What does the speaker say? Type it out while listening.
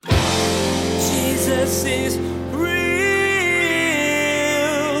Jesus is real.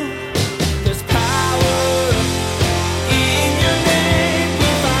 There's power in your name. We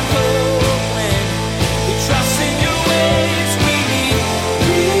find hope when we trust in your ways. We need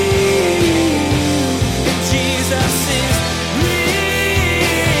real. And Jesus is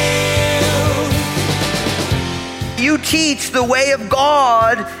real. You teach the way of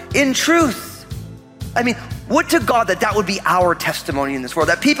God in truth. I mean, would to God that would be our testimony in this world,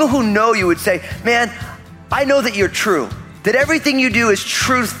 that people who know you would say, man, I know that you're true, that everything you do is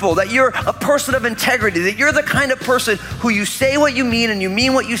truthful, that you're a person of integrity, that you're the kind of person who you say what you mean and you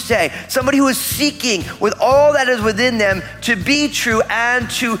mean what you say, somebody who is seeking with all that is within them to be true and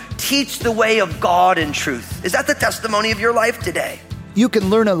to teach the way of God in truth. Is that the testimony of your life today? You can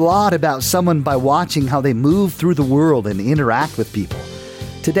learn a lot about someone by watching how they move through the world and interact with people.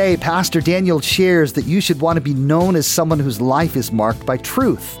 Today, Pastor Daniel shares that you should want to be known as someone whose life is marked by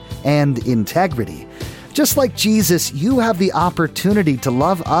truth and integrity. Just like Jesus, you have the opportunity to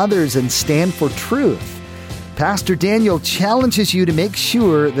love others and stand for truth. Pastor Daniel challenges you to make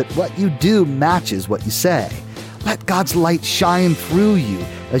sure that what you do matches what you say. Let God's light shine through you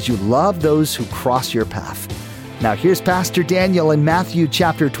as you love those who cross your path. Now here's Pastor Daniel in Matthew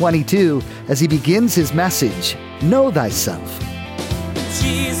chapter 22 as he begins his message, Know Thyself.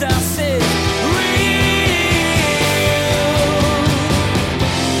 Jesus is real.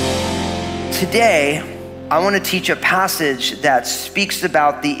 Today, I want to teach a passage that speaks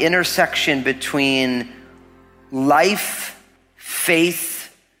about the intersection between life,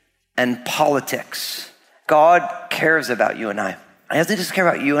 faith, and politics. God cares about you and I. He doesn't just care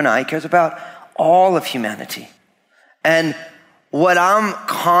about you and I, he cares about all of humanity. And what I'm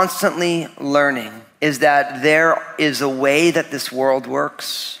constantly learning is that there is a way that this world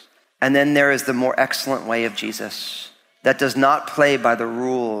works, and then there is the more excellent way of Jesus that does not play by the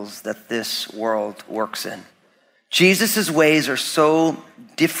rules that this world works in. Jesus' ways are so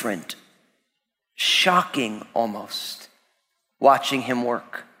different, shocking almost, watching him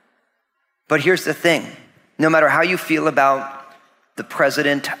work. But here's the thing, no matter how you feel about the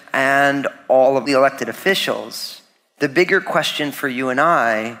president and all of the elected officials, the bigger question for you and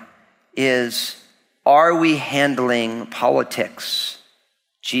I is, are we handling politics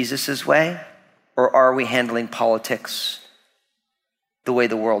Jesus' way, or are we handling politics the way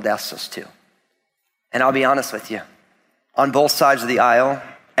the world asks us to? And I'll be honest with you, on both sides of the aisle,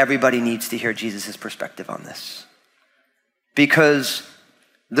 everybody needs to hear Jesus' perspective on this. Because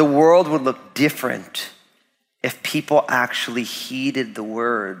the world would look different if people actually heeded the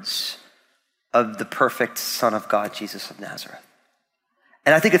words of the perfect Son of God, Jesus of Nazareth.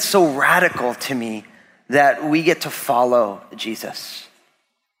 And I think it's so radical to me that we get to follow Jesus.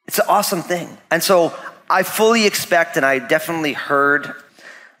 It's an awesome thing. And so I fully expect, and I definitely heard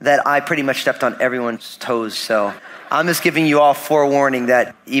that I pretty much stepped on everyone's toes. So I'm just giving you all forewarning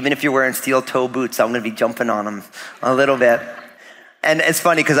that even if you're wearing steel toe boots, I'm going to be jumping on them a little bit. And it's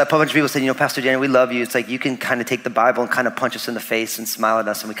funny because a bunch of people say, Pastor Daniel, we love you. It's like you can kind of take the Bible and kind of punch us in the face and smile at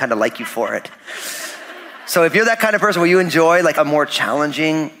us, and we kind of like you for it. So if you're that kind of person where you enjoy like a more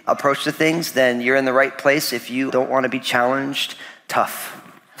challenging approach to things, then you're in the right place. If you don't want to be challenged, tough.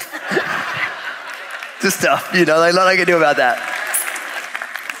 Just tough, like nothing I can do about that.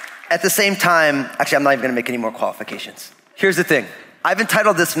 At the same time, actually, I'm not even going to make any more qualifications. Here's the thing. I've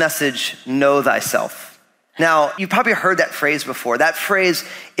entitled this message, Know Thyself. Now, you've probably heard that phrase before. That phrase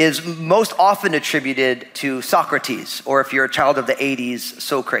is most often attributed to Socrates, or if you're a child of the 80s,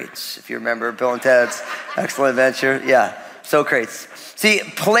 Socrates. If you remember Bill and Ted's Excellent Adventure. Yeah, Socrates. See,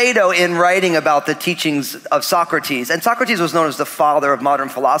 Plato, in writing about the teachings of Socrates, and Socrates was known as the father of modern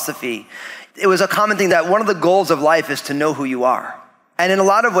philosophy, it was a common thing that one of the goals of life is to know who you are. And in a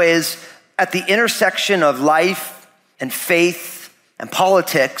lot of ways, at the intersection of life and faith and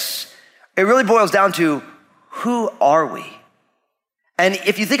politics, it really boils down to, who are we? And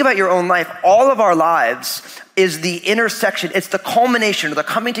if you think about your own life, all of our lives is the intersection, it's the culmination or the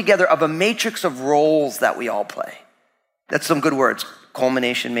coming together of a matrix of roles that we all play. That's some good words.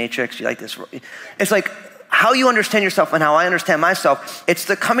 Culmination, matrix, you like this? It's like how you understand yourself and how I understand myself. It's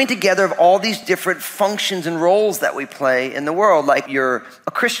the coming together of all these different functions and roles that we play in the world. Like you're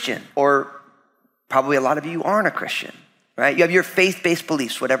a Christian, or probably a lot of you aren't a Christian, right? You have your faith-based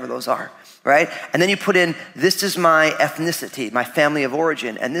beliefs, whatever those are. Right? And then you put in, this is my ethnicity, my family of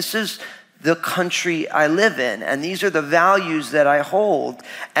origin, and this is the country I live in, and these are the values that I hold,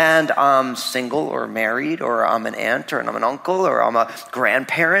 and I'm single or married, or I'm an aunt, or I'm an uncle, or I'm a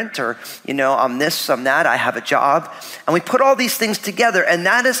grandparent, or, I'm this, I'm that, I have a job. And we put all these things together, and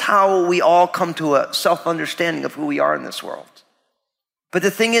that is how we all come to a self-understanding of who we are in this world. But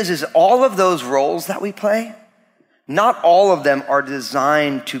the thing is all of those roles that we play, not all of them are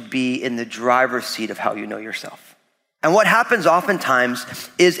designed to be in the driver's seat of how you know yourself. And what happens oftentimes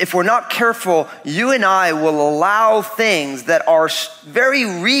is if we're not careful, you and I will allow things that are very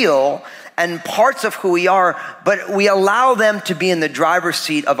real and parts of who we are, but we allow them to be in the driver's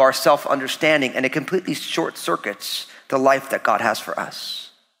seat of our self-understanding, and it completely short circuits the life that God has for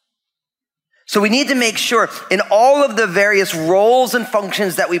us. So we need to make sure in all of the various roles and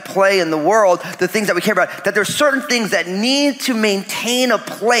functions that we play in the world, the things that we care about, that there's certain things that need to maintain a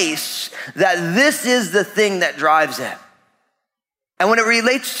place, that this is the thing that drives it. And when it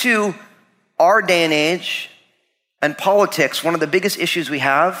relates to our day and age and politics, one of the biggest issues we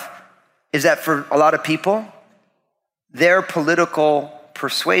have is that for a lot of people, their political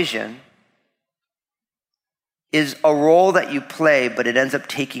persuasion is a role that you play, but it ends up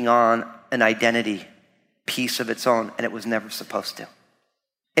taking on an identity piece of its own, and it was never supposed to.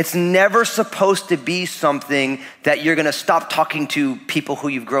 It's never supposed to be something that you're gonna stop talking to people who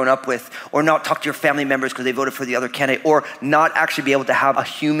you've grown up with, or not talk to your family members because they voted for the other candidate, or not actually be able to have a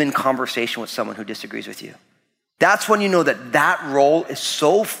human conversation with someone who disagrees with you. That's when you know that that role is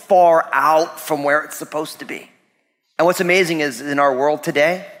so far out from where it's supposed to be. And what's amazing is in our world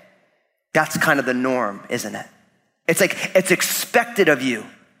today, that's kind of the norm, isn't it? It's like, it's expected of you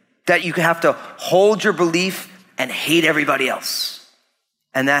that you have to hold your belief and hate everybody else.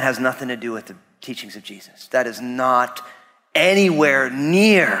 And that has nothing to do with the teachings of Jesus. That is not anywhere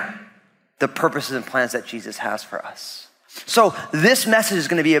near the purposes and plans that Jesus has for us. So this message is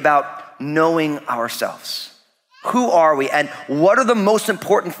going to be about knowing ourselves. Who are we? And what are the most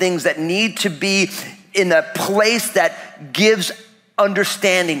important things that need to be in a place that gives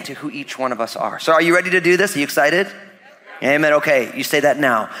understanding to who each one of us are? So are you ready to do this? Are you excited? Amen. Okay, you say that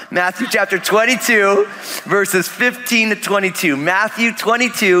now. Matthew chapter 22, verses 15 to 22. Matthew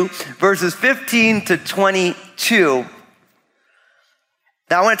 22, verses 15 to 22.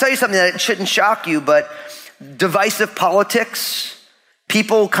 Now, I want to tell you something that shouldn't shock you, but divisive politics,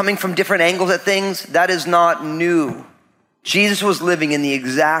 people coming from different angles at things, that is not new. Jesus was living in the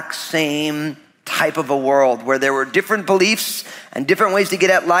exact same type of a world where there were different beliefs and different ways to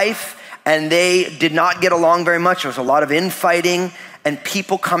get at life, and they did not get along very much. There was a lot of infighting and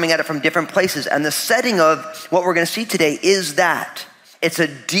people coming at it from different places. And the setting of what we're going to see today is that. It's a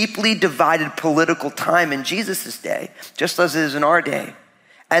deeply divided political time in Jesus' day, just as it is in our day.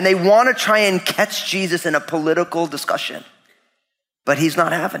 And they want to try and catch Jesus in a political discussion, but he's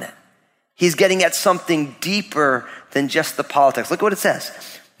not having it. He's getting at something deeper than just the politics. Look at what it says.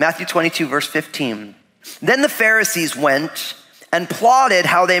 Matthew 22, verse 15. Then the Pharisees went and plotted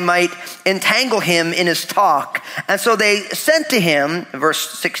how they might entangle him in his talk. And so they sent to him,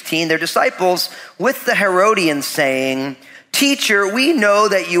 verse 16, their disciples with the Herodians, saying, "Teacher, we know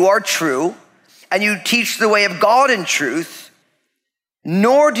that you are true, and you teach the way of God in truth,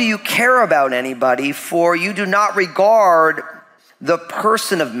 nor do you care about anybody, for you do not regard the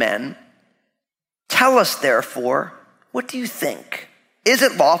person of men. Tell us, therefore, what do you think? Is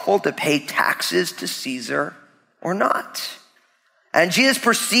it lawful to pay taxes to Caesar or not?" And Jesus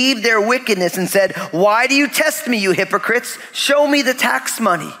perceived their wickedness and said, "Why do you test me, you hypocrites? Show me the tax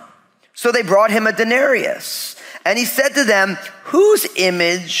money." So they brought him a denarius. And he said to them, "Whose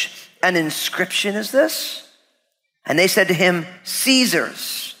image and inscription is this?" And they said to him,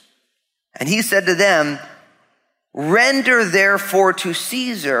 "Caesar's." And he said to them, "Render therefore to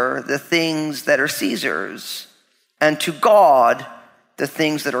Caesar the things that are Caesar's, and to God the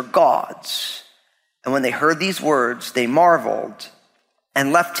things that are God's." And when they heard these words, they marveled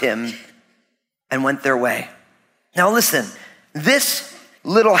and left him and went their way. Now listen, this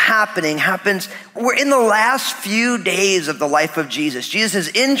little happening happens, we're in the last few days of the life of Jesus. Jesus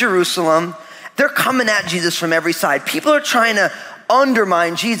is in Jerusalem. They're coming at Jesus from every side. People are trying to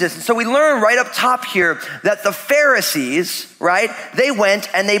undermine Jesus. And so we learn right up top here that the Pharisees, right, they went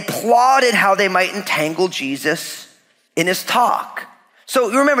and they plotted how they might entangle Jesus in his talk. So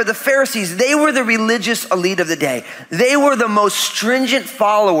you remember the Pharisees, they were the religious elite of the day. They were the most stringent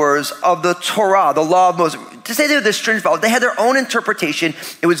followers of the Torah, the law of Moses. To say they were the stringent followers, they had their own interpretation.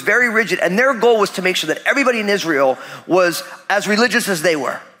 It was very rigid. And their goal was to make sure that everybody in Israel was as religious as they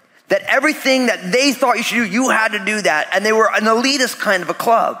were. That everything that they thought you should do, you had to do that. And they were an elitist kind of a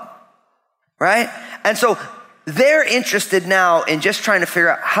club, right? And so they're interested now in just trying to figure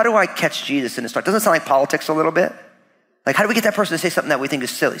out, how do I catch Jesus in his talk? Doesn't it sound like politics a little bit? Like, how do we get that person to say something that we think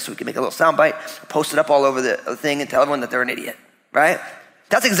is silly so we can make a little soundbite, post it up all over the thing and tell everyone that they're an idiot, right?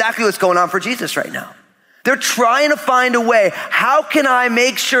 That's exactly what's going on for Jesus right now. They're trying to find a way. How can I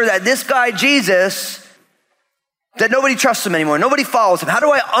make sure that this guy, Jesus, that nobody trusts him anymore. Nobody follows him. How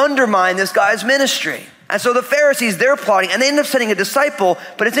do I undermine this guy's ministry? And so the Pharisees, they're plotting, and they end up sending a disciple.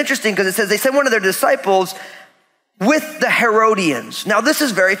 But it's interesting because it says they sent one of their disciples with the Herodians. Now, this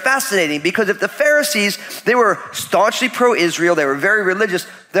is very fascinating because if the Pharisees, they were staunchly pro-Israel, they were very religious,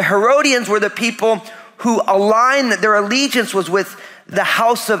 the Herodians were the people who aligned, their allegiance was with the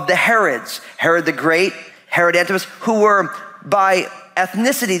house of the Herods, Herod the Great, Herod Antipas, who were by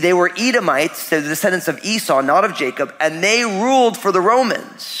ethnicity, they were Edomites, they're the descendants of Esau, not of Jacob, and they ruled for the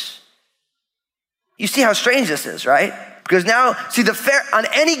Romans. You see how strange this is, right? Because now, see, on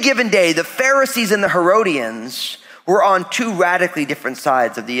any given day, the Pharisees and the Herodians were on two radically different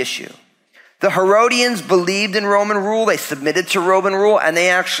sides of the issue. The Herodians believed in Roman rule, they submitted to Roman rule, and they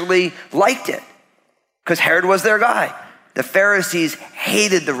actually liked it because Herod was their guy. The Pharisees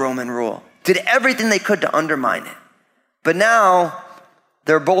hated the Roman rule, did everything they could to undermine it. But now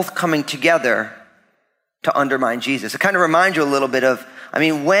they're both coming together to undermine Jesus. It kind of reminds you a little bit of,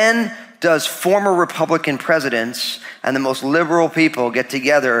 when does former Republican presidents and the most liberal people get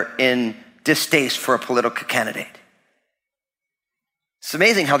together in distaste for a political candidate? It's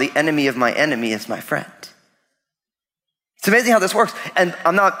amazing how the enemy of my enemy is my friend. It's amazing how this works. And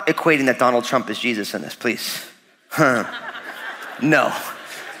I'm not equating that Donald Trump is Jesus in this, please. No.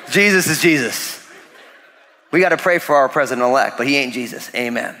 Jesus is Jesus. We got to pray for our president-elect, but he ain't Jesus.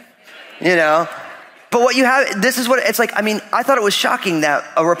 Amen. But what you have, this is what it's like. I thought it was shocking that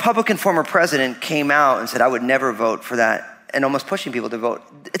a Republican former president came out and said, I would never vote for that, and almost pushing people to vote.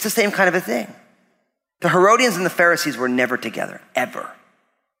 It's the same kind of a thing. The Herodians and the Pharisees were never together, ever.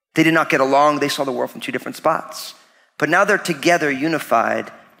 They did not get along. They saw the world from two different spots. But now they're together,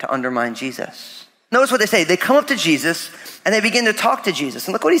 unified, to undermine Jesus. Notice what they say. They come up to Jesus and they begin to talk to Jesus.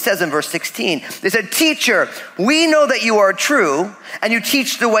 And look what he says in verse 16. They said, Teacher, we know that you are true and you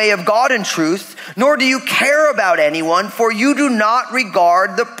teach the way of God in truth, nor do you care about anyone, for you do not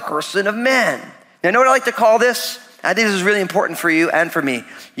regard the person of men. Now, you know what I like to call this? I think this is really important for you and for me.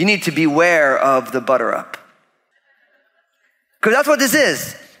 You need to beware of the butter up. Because that's what this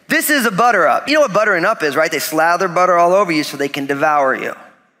is. This is a butter up. You know what buttering up is, right? They slather butter all over you so they can devour you.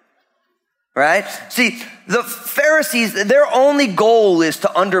 Right? See, the Pharisees, their only goal is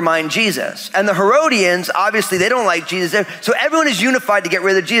to undermine Jesus. And the Herodians, obviously, they don't like Jesus. So everyone is unified to get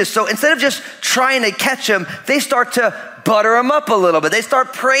rid of Jesus. So instead of just trying to catch him, they start to butter him up a little bit. They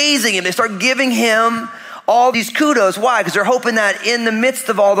start praising him. They start giving him all these kudos. Why? Because they're hoping that in the midst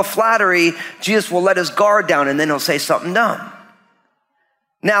of all the flattery, Jesus will let his guard down and then he'll say something dumb.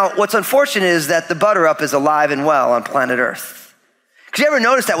 Now, what's unfortunate is that the butter up is alive and well on planet Earth. Because you ever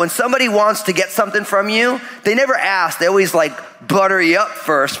notice that when somebody wants to get something from you, they never ask. They always butter you up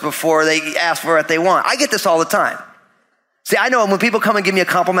first before they ask for what they want. I get this all the time. See, I know when people come and give me a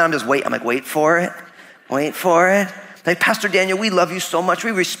compliment, I'm like, wait for it. Wait for it. Like, Pastor Daniel, we love you so much.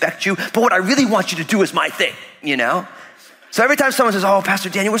 We respect you. But what I really want you to do is my thing, So every time someone says, oh, Pastor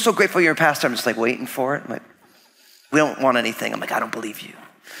Daniel, we're so grateful you're a pastor, I'm just waiting for it. I'm like, we don't want anything. I'm like, I don't believe you,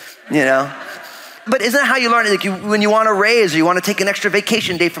 But isn't that how you learn it? When you want a raise or you want to take an extra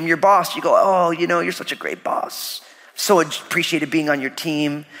vacation day from your boss, you go, oh, you're such a great boss. So appreciated being on your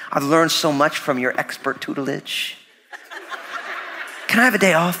team. I've learned so much from your expert tutelage. Can I have a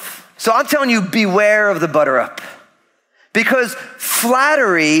day off? So I'm telling you, beware of the butter up. Because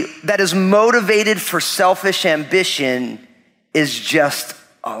flattery that is motivated for selfish ambition is just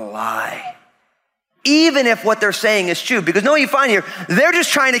a lie. Even if what they're saying is true. Because know what you find here? They're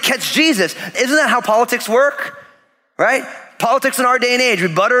just trying to catch Jesus. Isn't that how politics work? Right? Politics in our day and age, we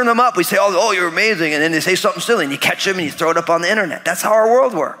butter them up. We say, oh, you're amazing. And then they say something silly and you catch them and you throw it up on the internet. That's how our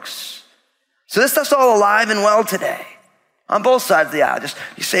world works. So this stuff's all alive and well today. On both sides of the aisle. Just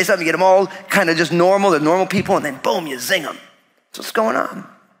you say something, you get them all kind of just normal. They're normal people and then boom, you zing them. That's what's going on.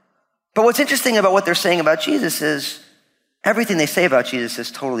 But what's interesting about what they're saying about Jesus is everything they say about Jesus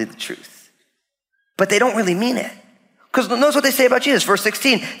is totally the truth. But they don't really mean it. Because notice what they say about Jesus. Verse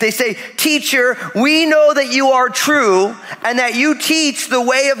 16, they say, Teacher, we know that you are true and that you teach the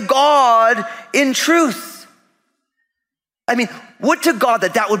way of God in truth. Would to God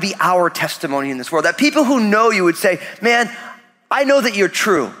that would be our testimony in this world. That people who know you would say, man, I know that you're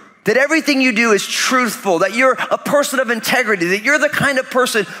true. That everything you do is truthful. That you're a person of integrity. That you're the kind of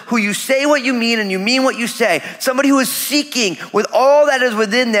person who you say what you mean and you mean what you say. Somebody who is seeking with all that is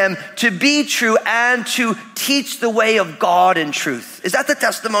within them to be true and to teach the way of God in truth. Is that the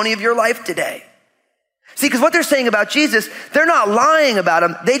testimony of your life today? See, because what they're saying about Jesus, they're not lying about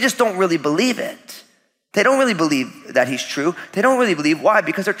him. They just don't really believe it. They don't really believe that he's true. They don't really believe. Why?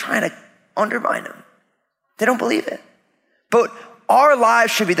 Because they're trying to undermine him. They don't believe it. But our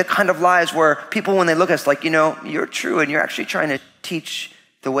lives should be the kind of lives where people, when they look at us, like, you're true and you're actually trying to teach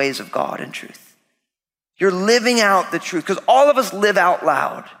the ways of God in truth. You're living out the truth, because all of us live out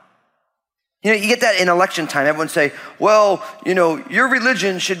loud. You get that in election time. Everyone say, well, your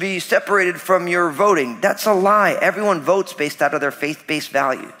religion should be separated from your voting. That's a lie. Everyone votes based out of their faith-based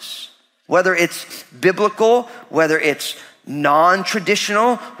values. Whether it's biblical, whether it's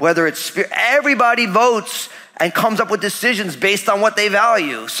non-traditional, whether it's spirit, everybody votes and comes up with decisions based on what they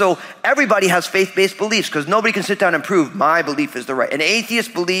value. So everybody has faith-based beliefs, because nobody can sit down and prove my belief is the right. An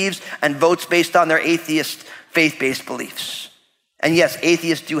atheist believes and votes based on their atheist faith-based beliefs. And yes,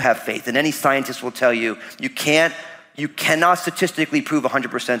 atheists do have faith, and any scientist will tell you, you cannot statistically prove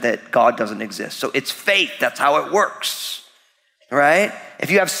 100% that God doesn't exist. So it's faith, that's how it works, right?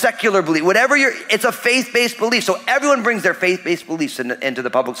 If you have secular belief, it's a faith-based belief. So everyone brings their faith-based beliefs into the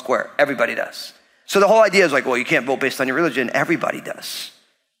public square. Everybody does. So the whole idea is like, well, you can't vote based on your religion. Everybody does.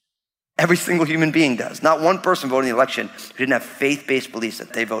 Every single human being does. Not one person voted in the election who didn't have faith-based beliefs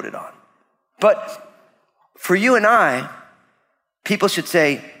that they voted on. But for you and I, people should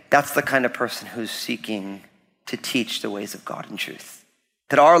say, that's the kind of person who's seeking to teach the ways of God in truth.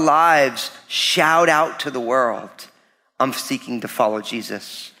 That our lives shout out to the world, I'm seeking to follow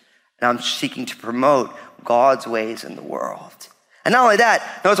Jesus, and I'm seeking to promote God's ways in the world. And not only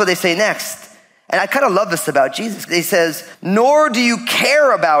that, notice what they say next. And I kind of love this about Jesus. He says, nor do you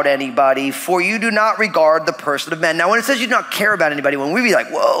care about anybody, for you do not regard the person of men. Now, when it says you do not care about anybody, when we be like,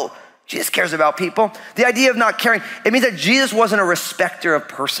 whoa, Jesus cares about people. The idea of not caring, it means that Jesus wasn't a respecter of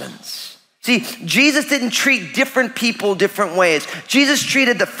persons. See, Jesus didn't treat different people different ways. Jesus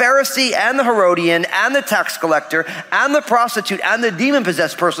treated the Pharisee and the Herodian and the tax collector and the prostitute and the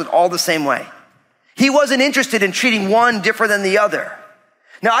demon-possessed person all the same way. He wasn't interested in treating one different than the other.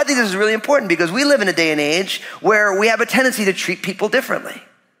 Now, I think this is really important, because we live in a day and age where we have a tendency to treat people differently.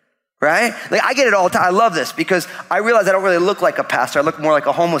 Right? Like, I get it all the time. I love this, because I realize I don't really look like a pastor. I look more like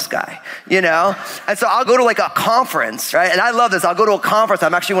a homeless guy, And so I'll go to like a conference, right? And I love this. I'll go to a conference.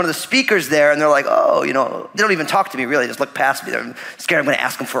 I'm actually one of the speakers there, and they're like, oh, they don't even talk to me really. They just look past me. They're scared I'm going to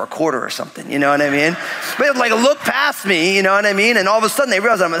ask them for a quarter or something. You know what I mean? But like, look past me, you know what I mean? And all of a sudden they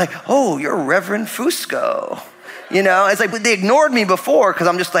realize I'm like, oh, you're Reverend Fusco. It's like they ignored me before because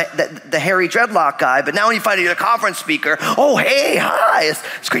I'm just like the hairy dreadlock guy. But now when you find you're a conference speaker, oh, hey, hi,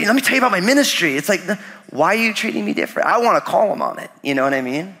 it's great. Let me tell you about my ministry. It's like, why are you treating me different? I want to call them on it. You know what I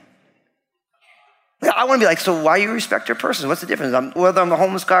mean? I want to be like, so why you respect your person? What's the difference? Whether I'm a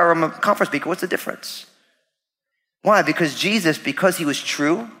homeless guy or I'm a conference speaker, what's the difference? Why? Because Jesus, because he was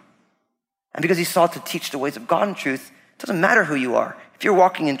true, and because he sought to teach the ways of God in truth, it doesn't matter who you are. If you're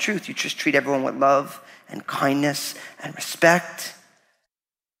walking in truth, you just treat everyone with love and kindness and respect.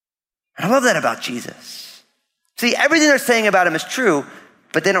 And I love that about Jesus. See, everything they're saying about him is true,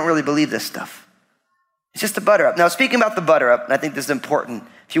 but they don't really believe this stuff. It's just a butter up. Now, speaking about the butter up, and I think this is important,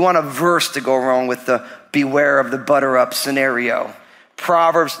 if you want a verse to go wrong with the beware of the butter up scenario,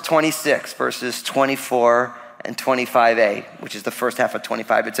 Proverbs 26, verses 24 and 25a, which is the first half of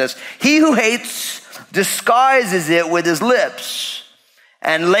 25. It says, he who hates disguises it with his lips,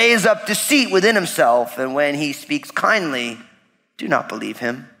 and lays up deceit within himself, and when he speaks kindly, do not believe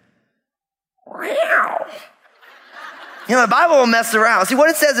him. Wow. The Bible will mess around. See, what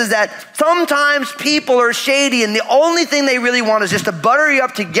it says is that sometimes people are shady, and the only thing they really want is just to butter you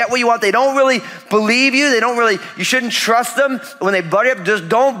up to get what you want. They don't really believe you. You shouldn't trust them. When they butter you up, just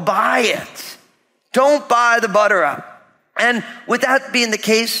don't buy it. Don't buy the butter up. And with that being the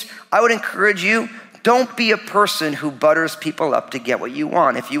case, I would encourage you, don't be a person who butters people up to get what you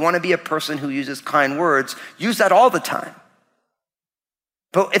want. If you want to be a person who uses kind words, use that all the time.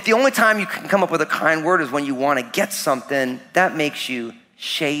 But if the only time you can come up with a kind word is when you want to get something, that makes you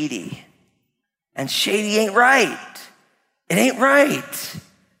shady. And shady ain't right. It ain't right.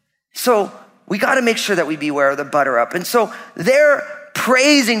 So we got to make sure that we beware of the butter up. And so they're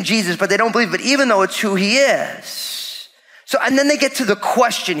praising Jesus, but they don't believe it, even though it's who he is. So, and then they get to the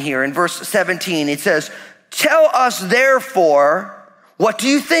question here in verse 17. It says, tell us therefore, what do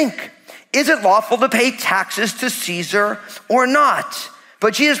you think? Is it lawful to pay taxes to Caesar or not?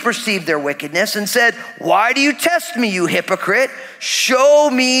 But Jesus perceived their wickedness and said, why do you test me, you hypocrite? Show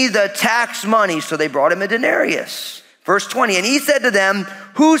me the tax money. So they brought him a denarius. Verse 20, and he said to them,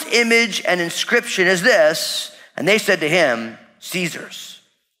 whose image and inscription is this? And they said to him, Caesar's.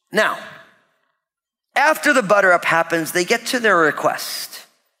 Now, after the butter up happens, they get to their request.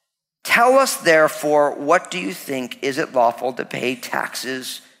 Tell us, therefore, what do you think? Is it lawful to pay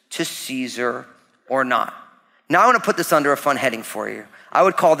taxes to Caesar or not? Now I want to put this under a fun heading for you. I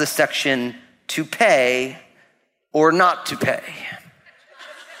would call this section to pay or not to pay?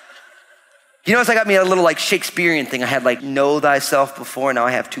 You notice I got me a little like Shakespearean thing. I had like know thyself before, now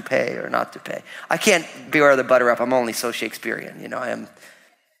I have to pay or not to pay. I can't beware the butter up. I'm only so Shakespearean. I am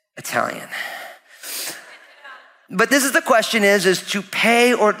Italian. But this is the question is to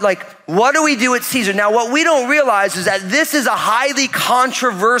pay or like, what do we do at Caesar? Now, what we don't realize is that this is a highly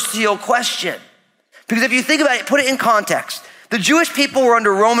controversial question. Because if you think about it, put it in context. The Jewish people were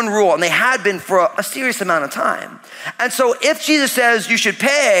under Roman rule, and they had been for a serious amount of time. And so if Jesus says you should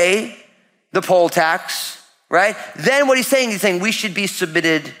pay the poll tax, right? Then what he's saying we should be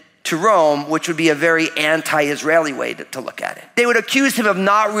submitted to Rome, which would be a very anti-Israeli way to look at it. They would accuse him of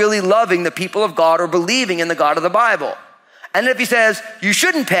not really loving the people of God or believing in the God of the Bible. And if he says you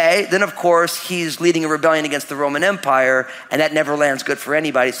shouldn't pay, then of course he's leading a rebellion against the Roman Empire, and that never lands good for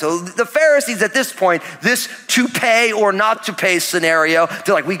anybody. So the Pharisees at this point, this to pay or not to pay scenario,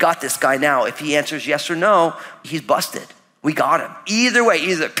 they're like, we got this guy now. If he answers yes or no, he's busted. We got him. Either way,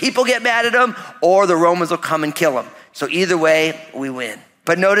 either people get mad at him or the Romans will come and kill him. So either way, we win.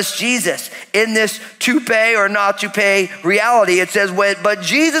 But notice Jesus, in this to pay or not to pay reality, it says, but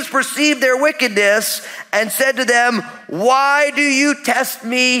Jesus perceived their wickedness and said to them, why do you test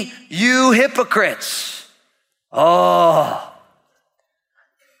me, you hypocrites? Oh,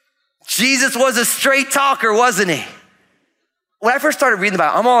 Jesus was a straight talker, wasn't he? When I first started reading the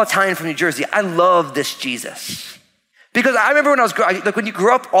Bible, I'm all Italian from New Jersey. I love this Jesus. Because I remember when I was growing, like when you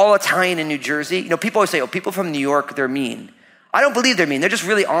grew up all Italian in New Jersey, people always say, people from New York, they're mean. I don't believe they're mean. They're just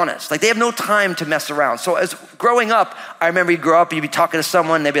really honest. Like they have no time to mess around. So as growing up, I remember you'd grow up and you'd be talking to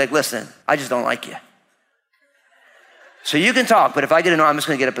someone and they'd be like, listen, I just don't like you. So you can talk, but if I get a no, I'm just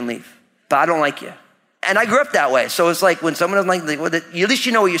going to get up and leave. But I don't like you. And I grew up that way. So it's like when someone doesn't like you, at least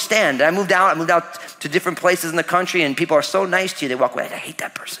you know where you stand. And I moved out to different places in the country and people are so nice to you, they walk away. I hate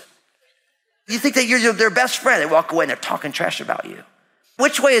that person. You think that you're their best friend. They walk away and they're talking trash about you.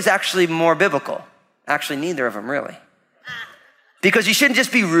 Which way is actually more biblical? Actually, neither of them really. Because you shouldn't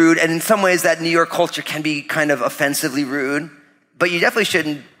just be rude, and in some ways that New York culture can be kind of offensively rude, but you definitely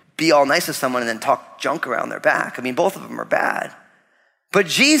shouldn't be all nice to someone and then talk junk around their back. I mean, both of them are bad. But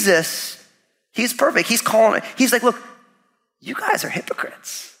Jesus, he's perfect. He's like, look, you guys are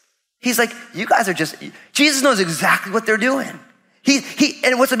hypocrites. He's like, you guys are Jesus knows exactly what they're doing.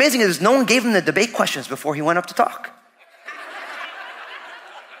 And what's amazing is no one gave him the debate questions before he went up to talk.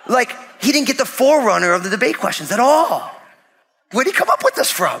 Like, he didn't get the forerunner of the debate questions at all. Where'd he come up with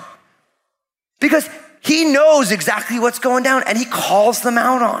this from? Because he knows exactly what's going down and he calls them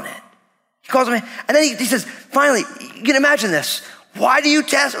out on it. He calls them in. And then he says, finally, you can imagine this. Why do you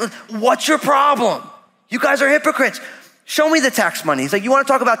test? What's your problem? You guys are hypocrites. Show me the tax money. He's like, you want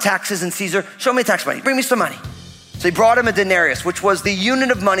to talk about taxes and Caesar? Show me the tax money. Bring me some money. So he brought him a denarius, which was the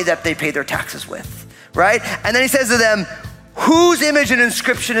unit of money that they paid their taxes with, right? And then he says to them, whose image and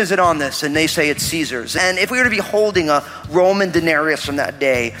inscription is it on this? And they say it's Caesar's. And if we were to be holding a Roman denarius from that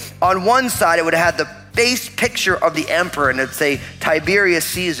day, on one side it would have had the face picture of the emperor, and it'd say Tiberius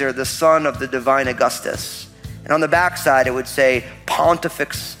Caesar, the son of the divine Augustus. And on the back side it would say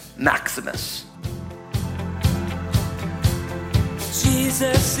Pontifex Maximus.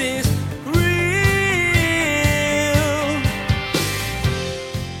 Jesus is real.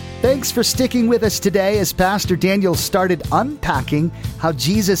 Thanks for sticking with us today as Pastor Daniel started unpacking how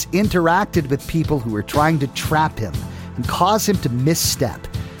Jesus interacted with people who were trying to trap him and cause him to misstep.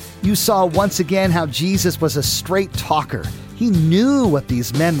 You saw once again how Jesus was a straight talker. He knew what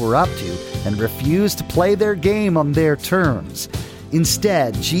these men were up to and refused to play their game on their terms.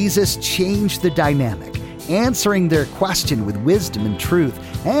 Instead, Jesus changed the dynamic, answering their question with wisdom and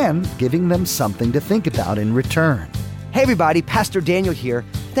truth and giving them something to think about in return. Hey everybody, Pastor Daniel here.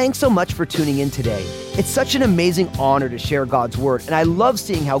 Thanks so much for tuning in today. It's such an amazing honor to share God's word, and I love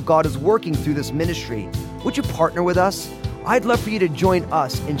seeing how God is working through this ministry. Would you partner with us? I'd love for you to join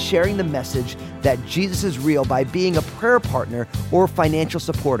us in sharing the message that Jesus is real by being a prayer partner or financial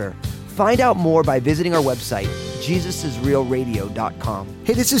supporter. Find out more by visiting our website, JesusIsRealRadio.com.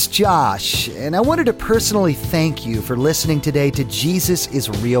 Hey, this is Josh, and I wanted to personally thank you for listening today to Jesus is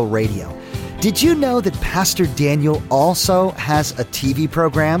Real Radio. Did you know that Pastor Daniel also has a TV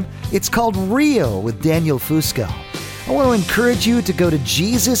program? It's called Real with Daniel Fusco. I want to encourage you to go to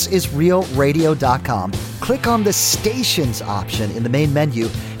JesusIsRealRadio.com, click on the Stations option in the main menu,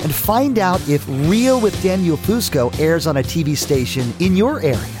 and find out if Real with Daniel Fusco airs on a TV station in your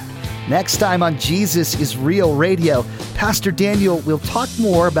area. Next time on Jesus is Real Radio, Pastor Daniel will talk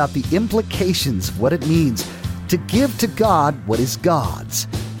more about the implications of what it means to give to God what is God's.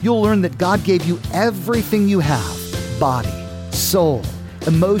 You'll learn that God gave you everything you have, body, soul,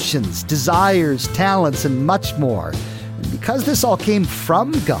 emotions, desires, talents, and much more. And because this all came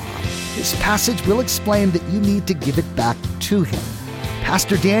from God, this passage will explain that you need to give it back to Him.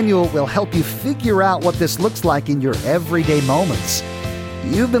 Pastor Daniel will help you figure out what this looks like in your everyday moments.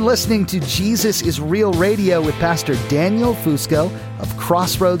 You've been listening to Jesus is Real Radio with Pastor Daniel Fusco of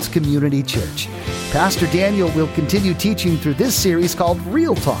Crossroads Community Church. Pastor Daniel will continue teaching through this series called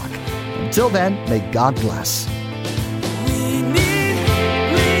Real Talk. Until then, may God bless.